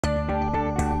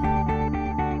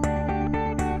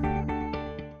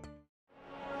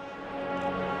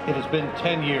It has been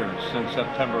 10 years since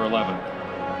September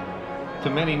 11th. To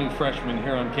many new freshmen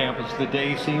here on campus, the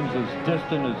day seems as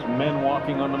distant as men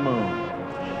walking on the moon.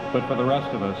 But for the rest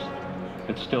of us,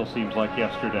 it still seems like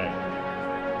yesterday.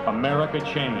 America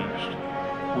changed.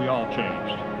 We all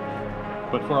changed.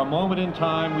 But for a moment in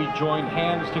time, we joined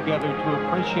hands together to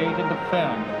appreciate and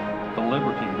defend the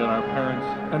liberty that our parents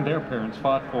and their parents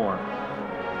fought for.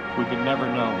 We can never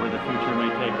know where the future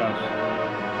may take us,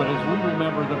 but as we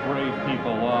remember the brave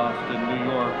people lost in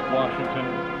New York, Washington,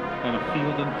 and a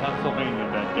field in Pennsylvania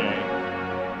that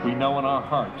day, we know in our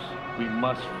hearts we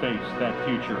must face that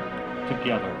future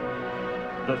together.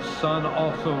 The sun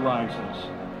also rises,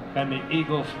 and the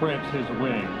eagle spreads his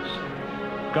wings.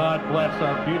 God bless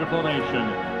our beautiful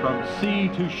nation from sea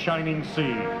to shining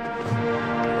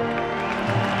sea.